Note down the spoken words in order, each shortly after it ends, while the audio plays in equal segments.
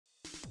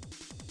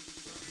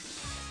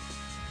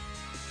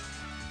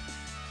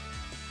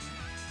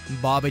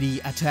Babidi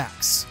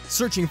attacks.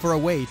 Searching for a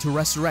way to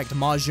resurrect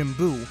Majin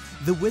Buu,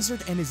 the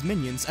wizard and his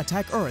minions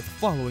attack Earth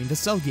following the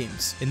Cell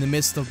games. In the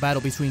midst of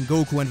battle between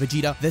Goku and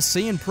Vegeta, the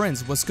Saiyan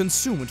Prince was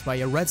consumed by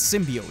a red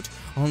symbiote,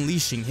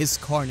 unleashing his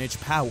Carnage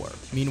power.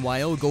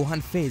 Meanwhile,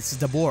 Gohan faces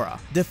Dabura,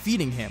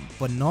 defeating him,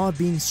 but not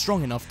being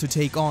strong enough to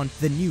take on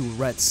the new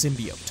red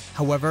symbiote.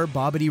 However,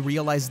 Babidi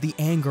realized the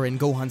anger in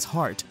Gohan's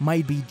heart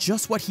might be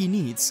just what he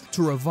needs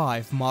to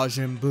revive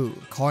Majin Buu.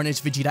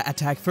 Carnage Vegeta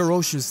attacked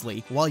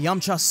ferociously, while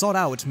Yamcha sought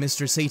out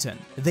Mr. Satan.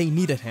 They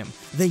needed him.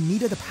 They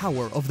needed the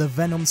power of the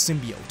Venom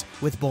Symbiote.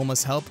 With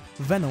Bulma's help,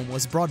 Venom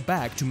was brought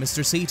back to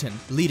Mr. Satan,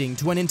 leading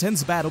to an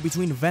intense battle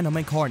between Venom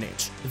and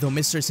Carnage. Though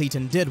Mr.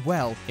 Satan did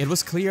well, it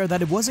was clear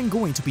that it wasn't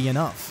going to be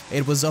enough.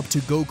 It was up to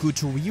Goku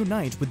to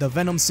reunite with the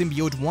Venom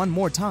Symbiote one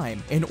more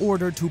time in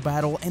order to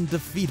battle and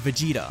defeat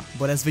Vegeta.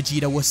 But as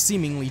Vegeta was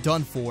seemingly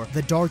done for,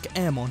 the dark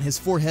M on his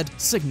forehead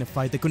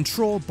signified the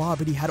control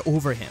Babidi had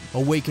over him,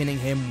 awakening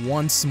him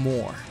once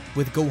more.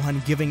 With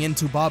Gohan giving in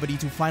to Babidi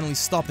to finally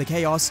stop the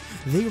chaos,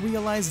 they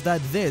realized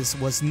that this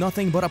was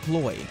nothing but a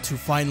ploy to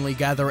finally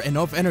gather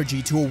enough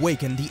energy to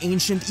awaken the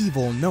ancient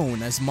evil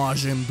known as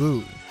Majin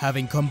Buu.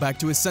 Having come back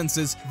to his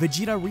senses,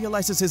 Vegeta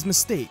realizes his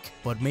mistake,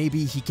 but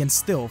maybe he can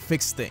still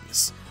fix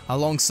things.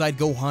 Alongside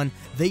Gohan,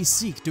 they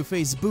seek to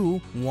face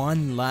Buu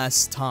one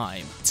last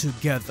time,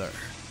 together.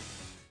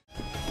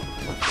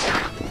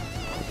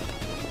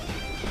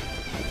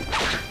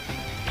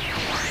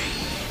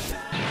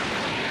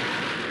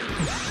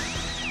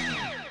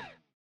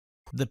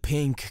 The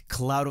pink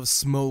cloud of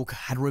smoke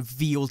had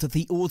revealed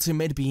the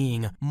ultimate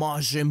being,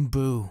 Majin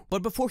Buu.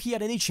 But before he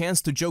had any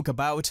chance to joke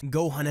about,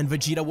 Gohan and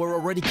Vegeta were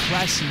already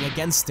crashing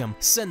against him,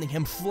 sending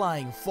him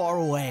flying far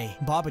away.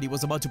 Babidi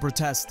was about to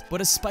protest,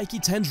 but a spiky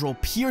tendril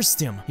pierced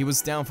him. He was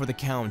down for the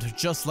count,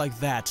 just like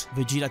that,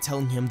 Vegeta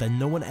telling him that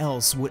no one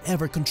else would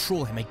ever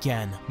control him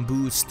again.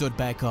 Buu stood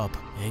back up,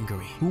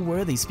 angry. Who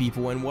were these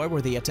people and why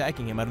were they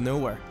attacking him out of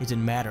nowhere? It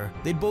didn't matter.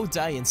 They'd both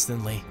die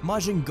instantly.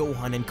 Majin,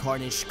 Gohan, and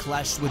Carnage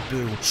clashed with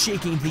Buu,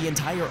 shaking the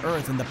entire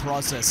Earth in the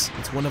process.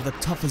 It's one of the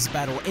toughest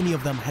battles any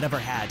of them had ever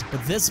had.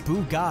 But this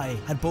Buu guy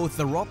had both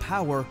the raw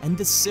power and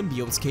the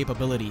symbiote's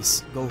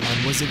capabilities.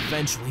 Gohan was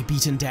eventually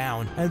beaten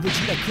down, and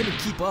Vegeta couldn't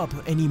keep up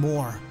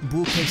anymore.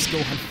 Buu pushed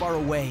Gohan far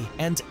away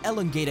and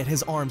elongated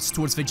his arms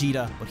towards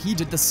Vegeta, but he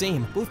did the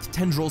same, both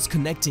tendrils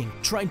connecting,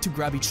 trying to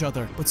grab each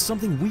other. But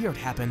something weird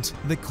happened.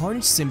 The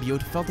Carnage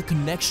symbiote felt a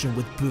connection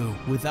with Buu.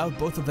 Without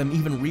both of them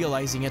even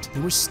realizing it,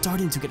 they were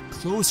starting to get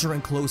closer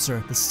and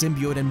closer. The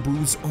symbiote and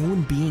Buu's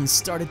own being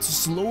started to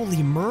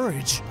slowly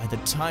merge. By the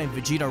time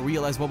Vegeta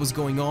realized what was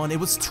going on, it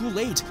was too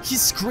late. He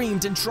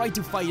screamed and tried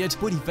to fight it,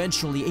 but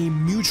eventually a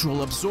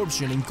mutual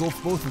absorption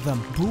engulfed both of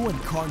them. Buu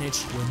and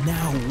Carnage were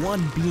now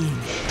one being.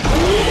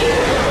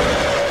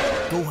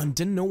 Gohan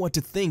didn't know what to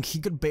think. He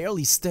could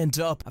barely stand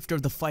up after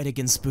the fight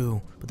against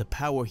Buu, but the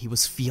power he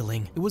was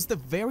feeling, it was the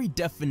very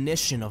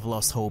definition of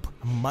lost hope.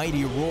 A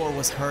mighty roar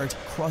was heard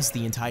across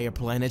the entire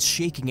planet,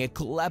 shaking it,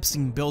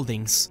 collapsing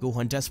buildings.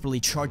 Gohan desperately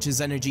charged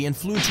his energy and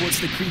flew towards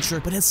the creature,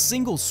 but a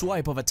single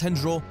swipe of a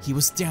tendril, he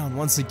was down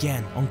once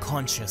again,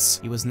 unconscious.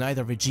 He was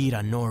neither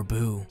Vegeta nor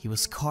Buu. He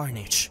was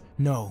Carnage.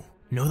 No,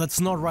 that's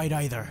not right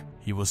either.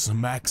 He was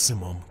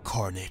maximum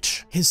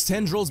Carnage. His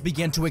tendrils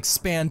began to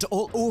expand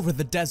all over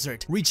the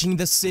desert, reaching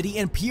the city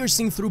and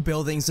piercing through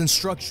buildings and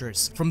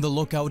structures. From the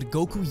lookout,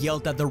 Goku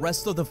yelled at the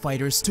rest of the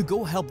fighters to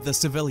go help the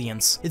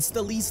civilians. It's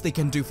the least they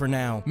can do for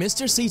now.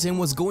 Mr. Satan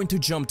was going to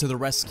jump to the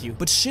rescue,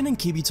 but Shin and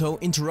Kibito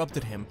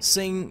interrupted him,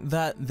 saying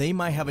that they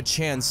might have a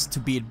chance to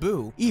beat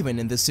Buu. Even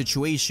in this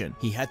situation,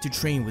 he had to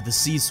train with the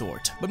Sea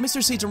Sword. But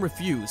Mr. Satan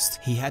refused.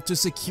 He had to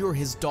secure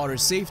his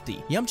daughter's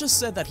safety. Yamcha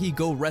said that he'd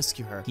go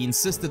rescue her. He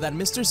insisted that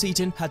Mr. Satan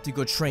had to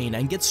go train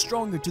and get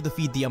stronger to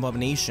defeat the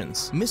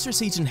abominations. Mr.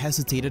 Satan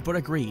hesitated but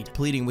agreed,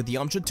 pleading with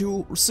Yamcha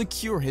to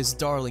secure his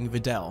darling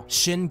Videl.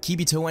 Shin,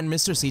 Kibito, and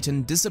Mr.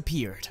 Satan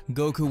disappeared.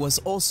 Goku was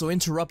also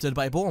interrupted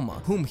by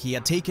Bulma, whom he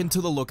had taken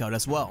to the lookout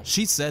as well.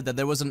 She said that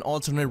there was an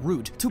alternate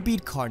route to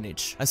beat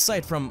Carnage,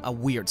 aside from a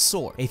weird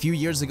sword. A few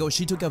years ago,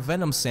 she took a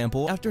Venom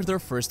sample after their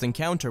first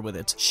encounter with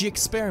it. She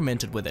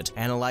experimented with it,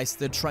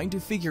 analyzed it, trying to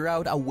figure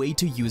out a way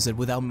to use it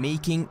without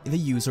making the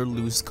user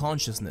lose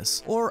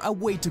consciousness, or a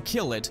way to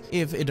kill it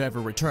if it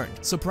ever returned.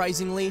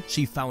 Surprisingly,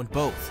 she found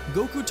both.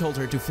 Goku told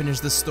her to finish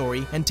the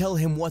story and tell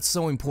him what's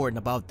so important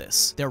about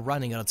this. They're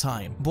running out of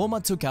time.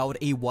 Bulma took out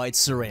a white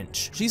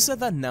syringe. She said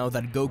that now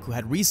that Goku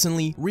had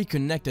recently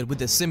reconnected with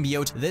the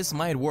symbiote, this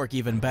might work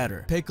even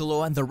better.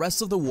 Piccolo and the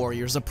rest of the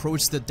warriors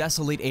approached the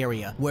desolate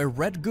area, where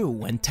red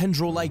goo and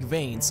tendril-like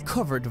veins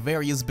covered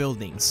various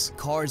buildings,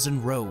 cars,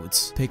 and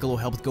roads. Piccolo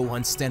helped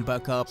Gohan stand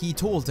back up. He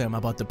told him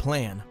about the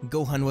plan.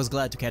 Gohan was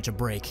glad to catch a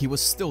break. He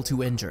was still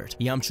too injured.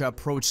 Yamcha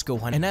approached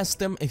Gohan and and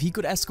asked him if he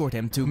could escort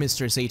him to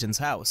Mr. Satan's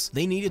house.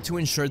 They needed to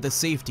ensure the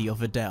safety of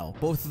Videl.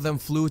 Both of them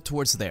flew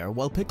towards there,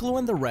 while Piccolo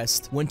and the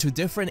rest went to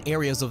different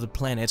areas of the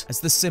planet as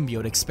the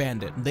symbiote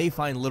expanded. They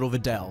find little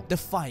Videl,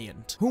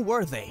 defiant. Who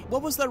were they?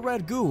 What was that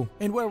red goo?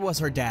 And where was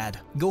her dad?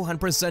 Gohan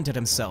presented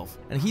himself,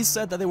 and he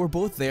said that they were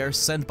both there,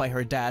 sent by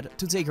her dad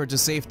to take her to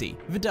safety.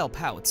 Videl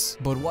pouts,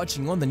 but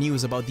watching on the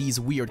news about these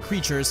weird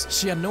creatures,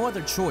 she had no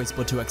other choice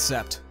but to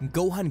accept.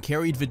 Gohan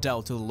carried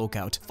Videl to the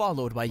lookout,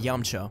 followed by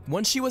Yamcha.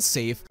 Once she was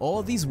safe,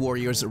 all these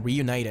warriors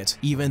reunited.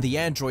 Even the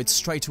androids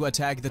tried to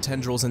attack the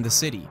tendrils in the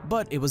city,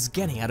 but it was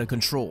getting out of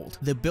control.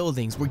 The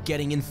buildings were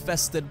getting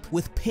infested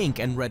with pink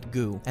and red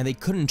goo, and they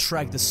couldn't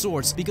track the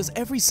source because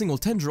every single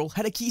tendril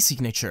had a key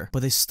signature,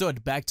 but they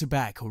stood back to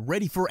back,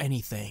 ready for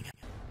anything.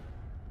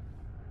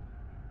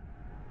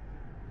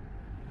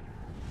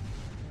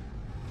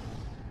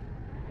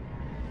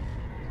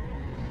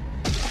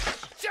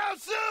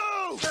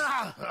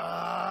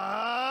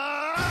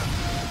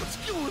 What's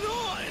going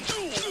on?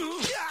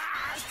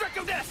 Strike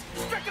him this!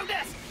 Strike him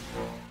this!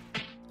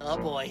 Oh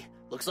boy,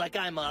 looks like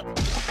I'm up.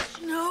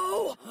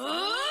 No!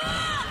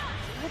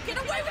 Get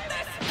away with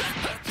this!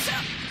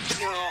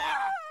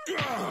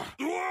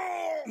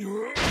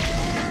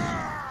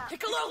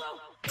 Piccolo!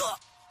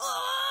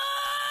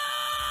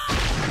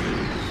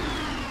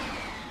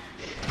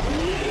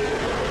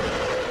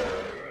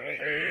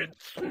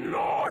 It's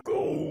not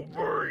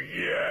over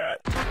yet.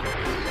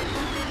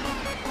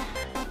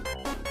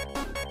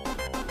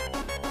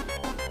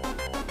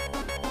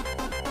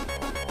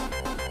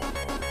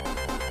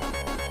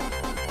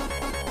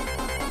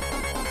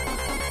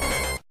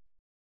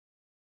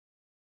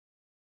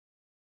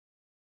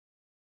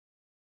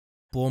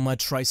 Bulma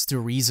tries to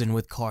reason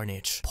with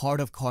Carnage. Part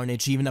of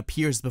Carnage even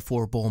appears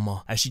before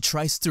Bulma. As she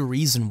tries to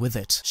reason with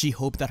it, she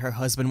hoped that her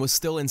husband was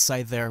still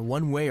inside there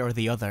one way or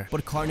the other.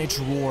 But Carnage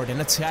roared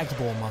and attacked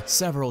Bulma,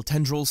 several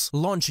tendrils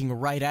launching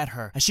right at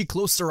her as she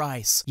closed her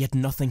eyes. Yet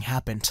nothing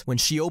happened. When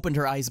she opened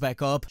her eyes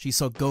back up, she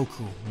saw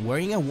Goku,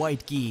 wearing a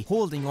white gi,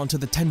 holding onto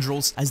the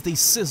tendrils as they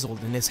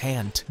sizzled in his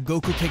hand.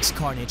 Goku kicks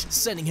Carnage,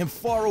 sending him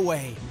far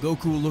away.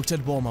 Goku looked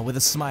at Bulma with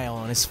a smile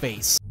on his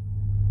face.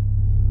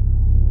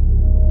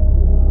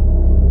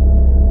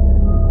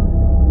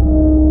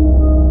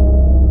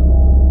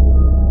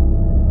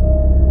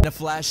 In a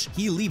flash,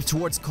 he leaped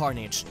towards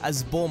Carnage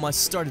as Bulma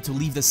started to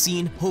leave the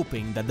scene,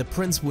 hoping that the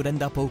prince would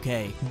end up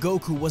okay.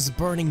 Goku was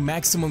burning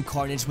maximum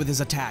carnage with his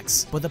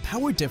attacks, but the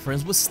power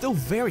difference was still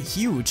very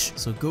huge,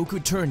 so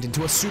Goku turned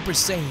into a Super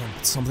Saiyan,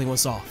 but something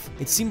was off.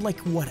 It seemed like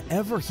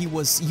whatever he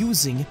was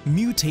using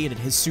mutated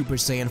his Super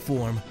Saiyan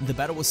form. The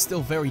battle was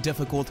still very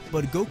difficult,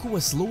 but Goku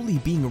was slowly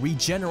being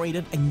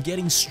regenerated and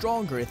getting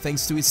stronger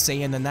thanks to his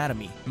Saiyan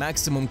anatomy.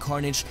 Maximum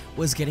Carnage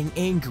was getting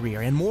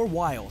angrier and more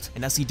wild,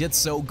 and as he did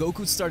so,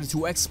 Goku started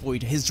to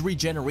exploit his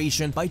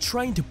regeneration by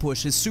trying to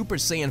push his Super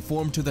Saiyan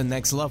form to the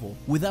next level,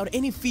 without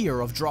any fear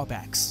of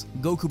drawbacks.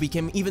 Goku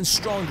became even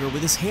stronger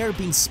with his hair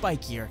being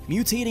spikier,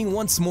 mutating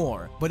once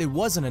more, but it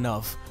wasn't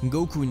enough.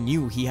 Goku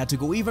knew he had to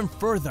go even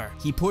further.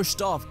 He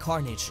pushed off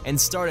Carnage and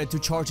started to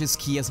charge his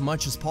ki as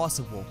much as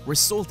possible,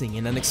 resulting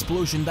in an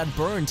explosion that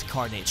burned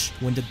Carnage.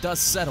 When the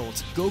dust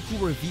settled,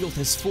 Goku revealed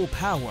his full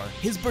power,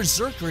 his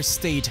Berserker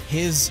state,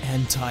 his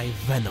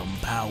anti-Venom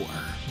power.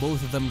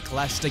 Both of them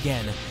clashed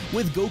again,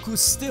 with Goku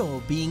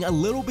still being a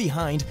little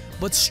behind,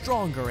 but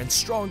stronger and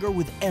stronger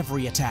with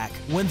every attack.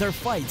 When their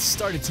fight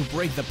started to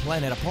break the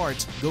planet apart,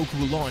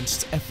 Goku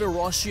launched a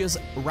ferocious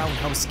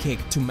roundhouse kick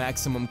to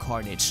maximum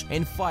carnage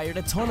and fired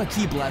a ton of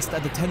ki blast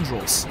at the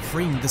tendrils,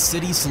 freeing the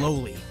city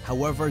slowly.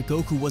 However,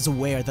 Goku was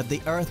aware that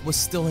the Earth was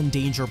still in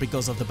danger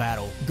because of the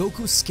battle.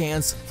 Goku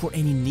scans for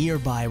any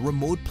nearby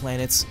remote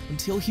planets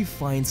until he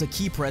finds a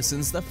key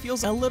presence that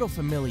feels a little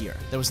familiar.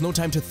 There was no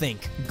time to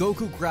think.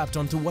 Goku grabbed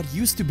onto what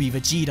used to be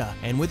Vegeta,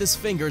 and with his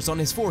fingers on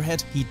his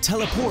forehead, he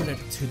teleported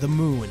to the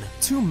moon.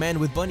 Two men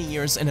with bunny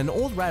ears and an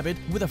old rabbit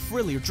with a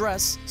frillier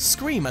dress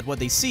scream at what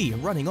they see,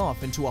 running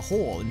off into a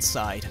hole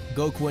inside.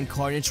 Goku and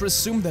Carnage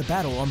resumed their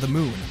battle on the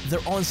moon, their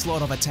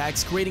onslaught of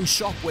attacks creating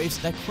shockwaves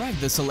that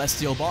cracked the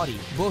celestial body.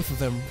 Both of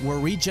them were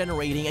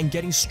regenerating and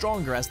getting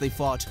stronger as they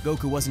fought.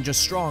 Goku wasn't just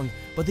strong,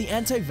 but the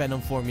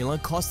anti-Venom formula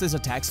caused his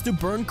attacks to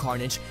burn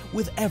Carnage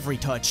with every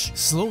touch,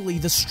 slowly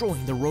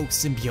destroying the rogue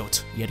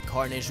symbiote. Yet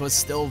Carnage was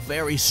still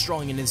very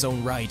strong in his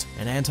own right,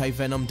 and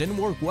anti-Venom didn't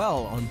work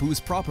well on Buu's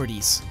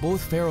properties.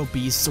 Both feral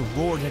beasts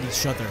roared at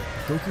each other.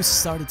 Goku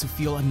started to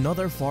feel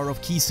another far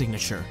off key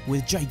signature,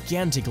 with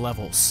gigantic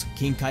levels.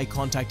 King Kai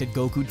contacted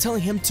Goku,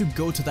 telling him to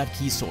go to that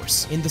key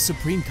source in the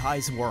Supreme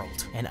Kai's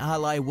world. An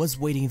ally was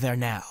waiting there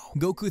now.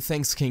 Goku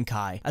thanks King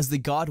Kai, as the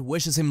god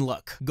wishes him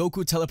luck.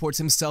 Goku teleports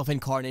himself and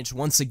Carnage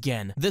once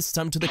again, this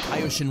time to the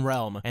Kaioshin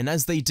realm, and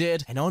as they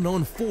did, an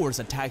unknown force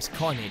attacked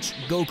Carnage.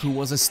 Goku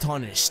was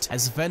astonished,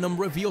 as Venom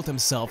revealed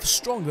himself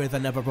stronger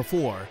than ever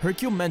before.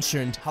 Hercule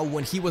mentioned how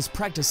when he was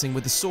practicing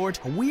with the sword,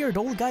 a weird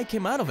old guy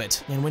came out of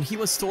it, and when he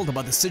was told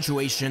about the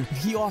situation,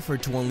 he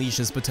offered to unleash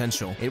his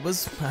potential. It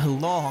was a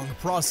long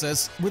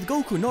process, with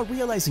Goku not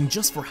realizing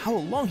just for how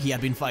long he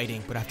had been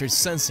fighting, but after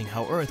sensing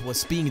how Earth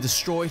was being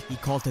destroyed, he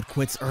called it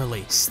quits early.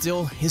 boy.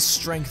 Still, his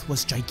strength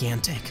was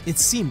gigantic. It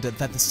seemed that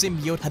the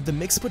symbiote had the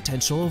mixed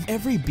potential of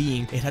every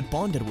being it had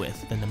bonded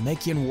with, the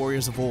Namekian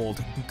warriors of old,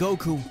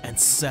 Goku and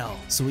Cell.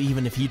 So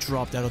even if he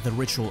dropped out of the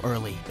ritual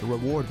early, the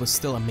reward was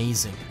still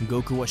amazing.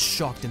 Goku was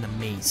shocked and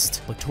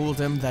amazed, but told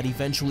him that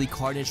eventually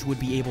Carnage would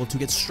be able to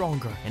get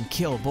stronger and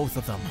kill both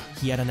of them.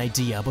 He had an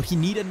idea, but he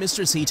needed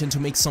Mr. Satan to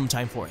make some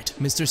time for it.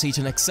 Mr.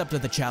 Satan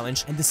accepted the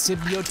challenge, and the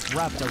symbiote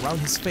wrapped around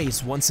his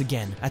face once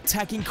again,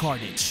 attacking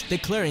Carnage,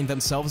 declaring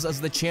themselves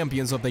as the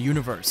champions of the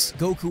universe.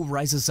 Goku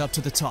rises up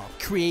to the top,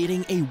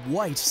 creating a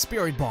white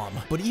spirit bomb.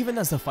 But even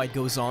as the fight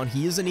goes on,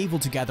 he isn't able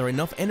to gather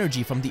enough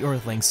energy from the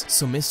Earthlings,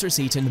 so Mr.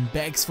 Satan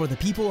begs for the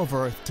people of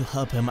Earth to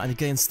help him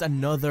against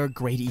another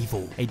great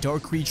evil, a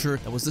dark creature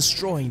that was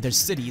destroying their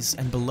cities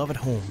and beloved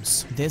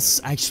homes.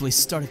 This actually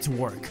started to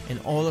work, and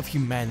all of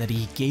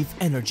humanity gave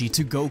energy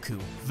to Goku.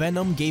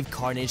 Venom gave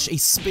Carnage a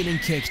spinning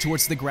kick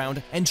towards the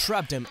ground and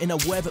trapped him in a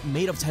web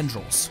made of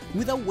tendrils.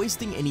 Without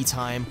wasting any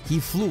time, he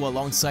flew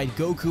alongside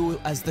Goku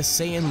as the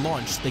Saiyan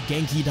launched the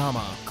Genki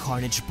Dama.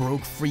 Carnage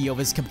broke free of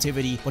his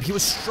captivity, but he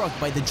was struck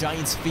by the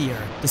giant's fear.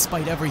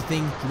 Despite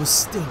everything, he was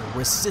still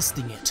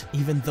resisting it.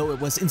 Even though it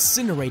was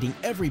incinerating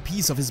every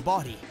piece of his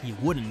body, he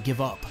wouldn't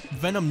give up.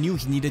 Venom knew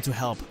he needed to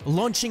help,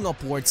 launching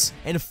upwards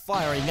and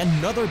firing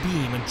another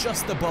beam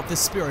just above the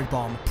spirit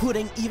bomb,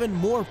 putting even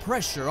more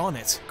pressure on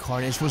it.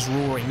 Carnage was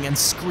roaring and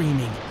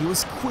screaming. He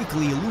was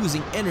quickly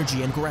losing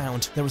energy and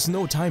ground. There was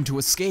no time to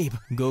escape.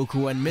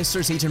 Goku and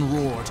Mr. Satan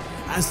roared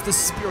as the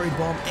spirit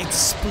bomb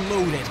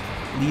exploded,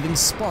 leaving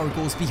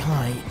sparkles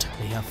behind.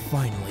 They have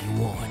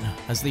finally won.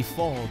 As they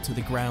fall to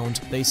the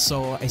ground, they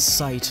saw a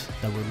sight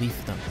that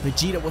relieved them.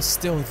 Vegeta was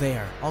still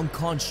there,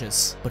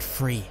 unconscious, but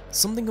free.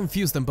 Something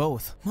confused them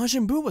both.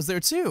 Majin Buu was there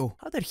too.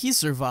 How did he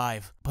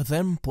survive? But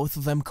then both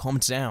of them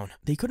calmed down.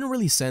 They couldn't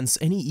really sense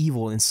any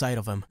evil inside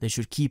of him. They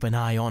should keep an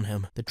eye on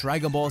him. The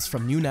Dragon Balls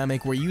from New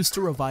Namek were used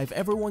to revive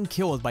everyone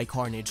killed by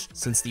Carnage,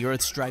 since the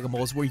Earth's Dragon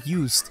Balls were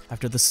used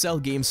after the Cell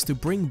games to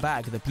bring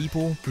back the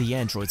people the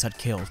androids had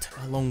killed.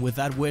 Along with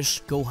that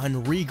wish,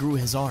 Gohan regrew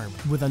his arm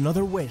with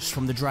another wish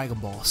from the Dragon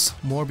Balls.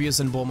 Morbius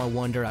and Bulma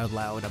wonder out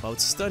loud about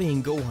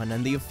studying Gohan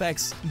and the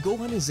effects.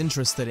 Gohan is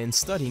interested in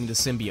studying the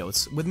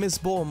symbiotes with Miss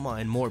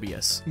Bulma and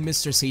Morbius.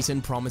 Mr.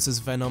 Satan promises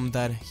Venom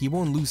that he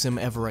won't lose him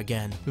ever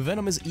again.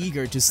 Venom is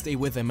eager to stay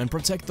with him and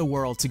protect the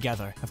world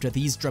together. After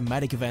these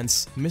dramatic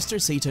events,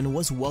 Mr. Satan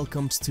was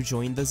welcomed to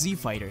join the Z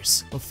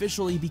Fighters,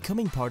 officially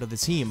becoming part of the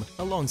team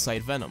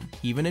alongside Venom.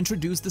 He even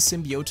introduced the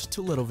symbiote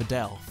to little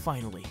Videl.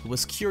 Finally, he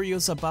was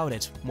curious about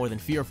it more than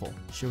fearful.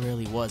 She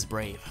really was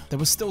brave. There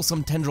was still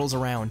some tendrils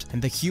around,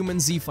 and the human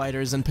Z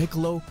Fighters and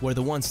Piccolo were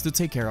the ones to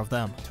take care of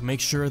them, to make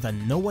sure that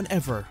no one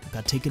ever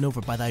got taken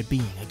over by that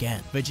being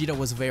again. Vegeta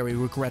was very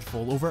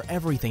regretful over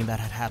everything that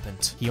had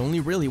happened. He only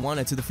really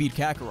wanted to defeat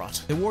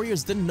Kakarot. The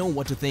warriors didn't know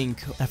what to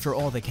think after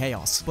all the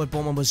chaos, but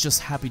Bulma was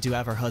just happy to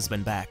have her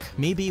husband back.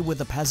 Maybe with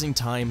the passing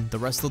time, the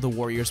rest of the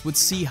warriors would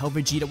see how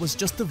Vegeta was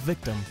just a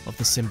victim of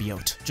the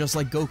symbiote, just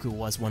like Goku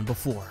was one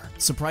before.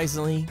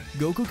 Surprisingly,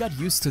 Goku got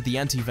used to the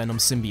anti-Venom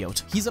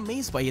symbiote. He's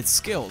amazed by its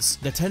skills.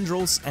 The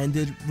tendrils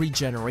ended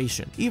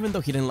regeneration, even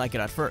though he didn't like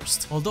it at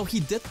first. Although he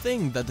did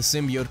think that the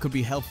symbiote could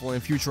be helpful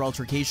in future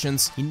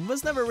altercations, he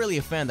was never really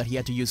a fan that he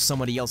had to use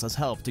somebody else's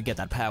help to get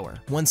that power.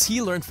 Once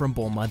he learned from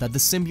Bulma that the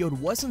symbiote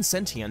wasn't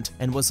sentient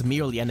and was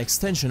merely an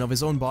extension of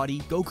his own body,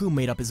 Goku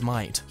made up his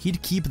mind.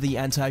 He'd keep the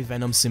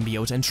anti-Venom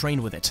symbiote and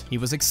train with it. He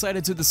was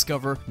excited to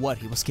discover what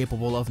he was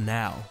capable of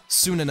now.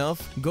 Soon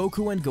enough,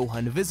 Goku and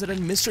Gohan visited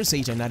Mr.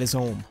 Satan at his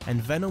home,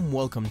 and Venom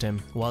welcomed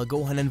him. While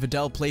Gohan and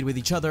Videl played with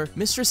each other,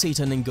 Mr.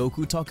 Satan and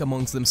Goku talk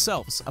amongst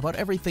themselves about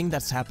everything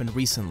that's happened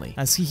recently.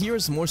 As he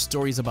hears more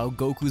stories about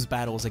Goku's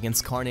battles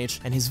against Carnage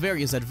and his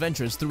various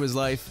adventures through his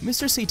life,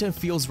 Mr. Satan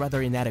feels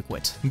rather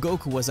inadequate.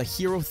 Goku was a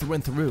hero through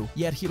and through,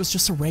 yet he was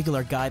just a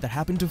regular guy that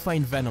happened to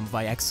find Venom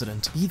by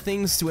accident. He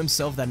thinks to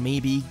himself that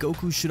maybe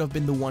Goku should have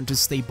been the one to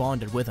stay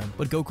bonded with him,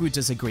 but Goku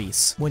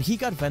disagrees. When he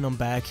got Venom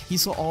back, he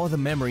saw all the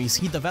memories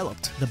he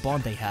developed, the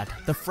bond they had,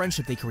 the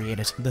friendship they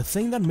created. The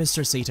thing that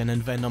Mr. Satan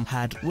and Venom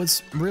had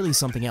was really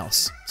something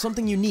else,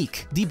 something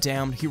unique. Deep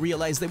down, he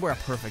realized they were a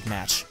perfect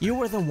match. You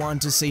were the one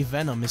to save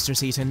Venom, Mr.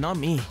 Satan, not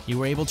me. You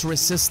were able to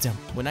resist him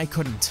when I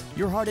couldn't.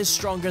 Your heart is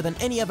stronger than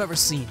any I've ever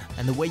seen,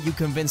 and the way you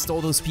convinced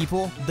all those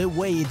people, the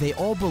way they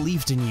all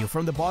believed in you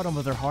from the bottom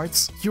of their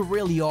hearts, you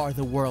really are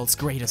the world's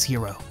greatest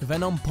hero.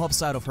 Venom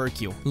pops out of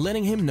Hercule,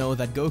 letting him know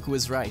that Goku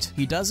is right.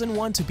 He doesn't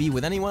want to be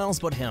with anyone else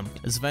but him.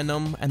 As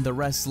Venom and the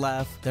rest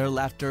laugh, their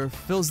laughter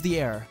fills the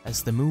air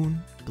as the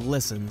moon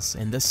glistens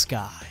in the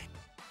sky.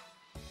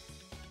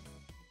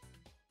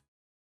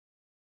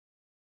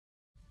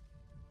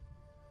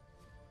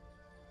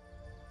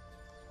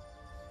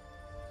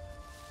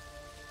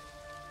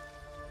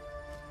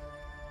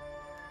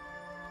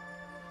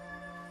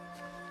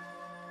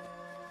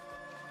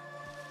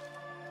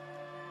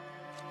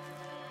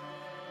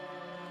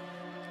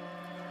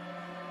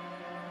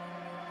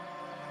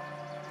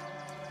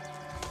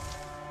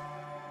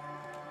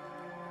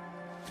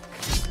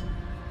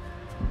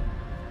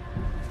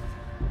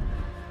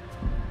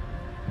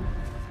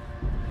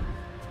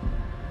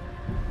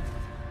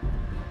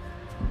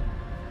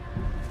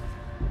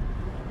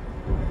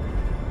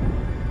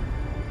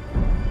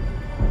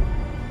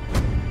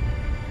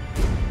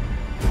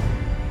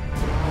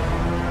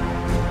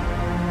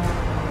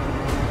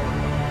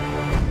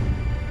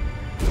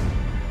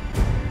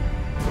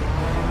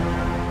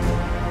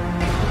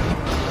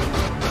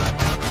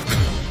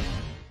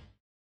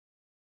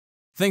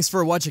 Thanks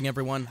for watching,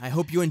 everyone. I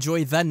hope you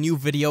enjoyed that new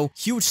video.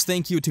 Huge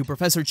thank you to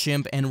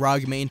ProfessorChimp and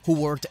Raghmane, who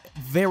worked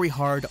very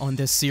hard on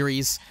this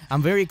series.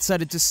 I'm very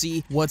excited to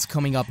see what's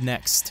coming up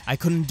next. I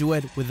couldn't do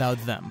it without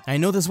them. I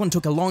know this one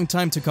took a long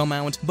time to come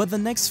out, but the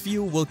next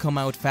few will come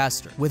out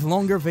faster, with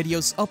longer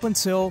videos up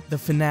until the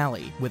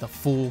finale with a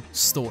full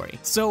story.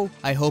 So,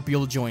 I hope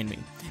you'll join me.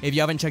 If you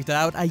haven't checked it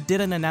out, I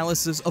did an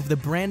analysis of the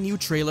brand new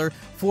trailer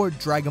for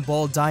Dragon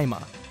Ball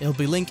Daima. It'll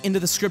be linked in the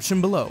description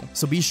below,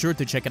 so be sure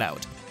to check it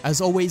out. As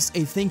always,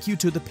 a thank you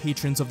to the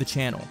patrons of the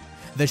channel: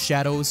 The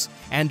Shadows,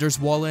 Anders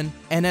Wallen,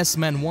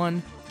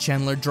 NSman1,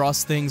 Chandler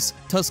Draws Things,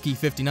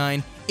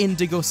 Tusky59,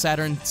 Indigo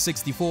Saturn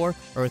 64,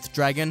 Earth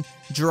Dragon,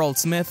 Gerald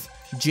Smith,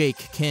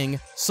 Jake King,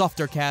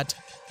 Softer Cat,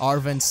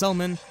 Arven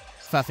Selman,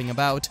 Faffing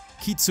About,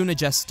 Kitsune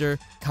Jester,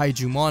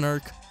 Kaiju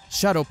Monarch,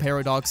 Shadow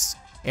Paradox,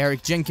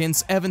 Eric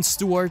Jenkins, Evan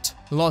Stewart,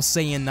 Lost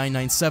Saiyan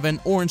 997,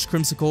 Orange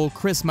Crimsicle,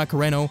 Chris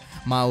Macareno,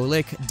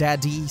 Maolik,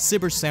 Daddy,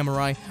 Cyber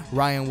Samurai,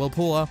 Ryan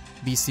Wilpola,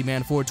 Beastie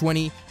Man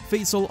 420,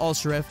 Faisal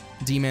Alsharef,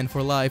 D-Man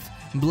for Life,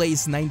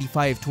 Blaze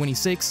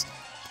 9526,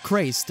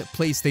 Christ,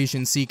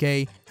 PlayStation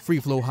CK, Free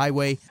Flow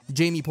Highway,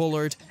 Jamie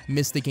Pollard,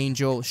 Mystic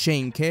Angel,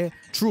 Shane K,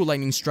 True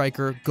Lightning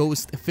Striker,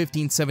 Ghost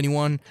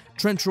 1571,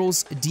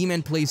 Trentrals,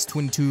 Demon Plays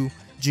 22,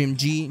 Jim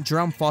G,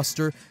 Jerome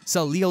Foster,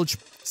 Salil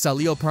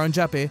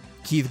Paranjape,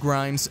 Keith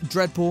Grimes,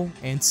 Dreadpool,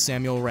 and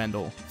Samuel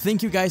Randall.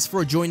 Thank you guys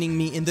for joining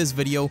me in this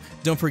video.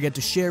 Don't forget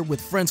to share with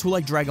friends who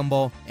like Dragon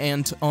Ball,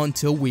 and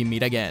until we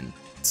meet again.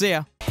 See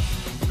ya!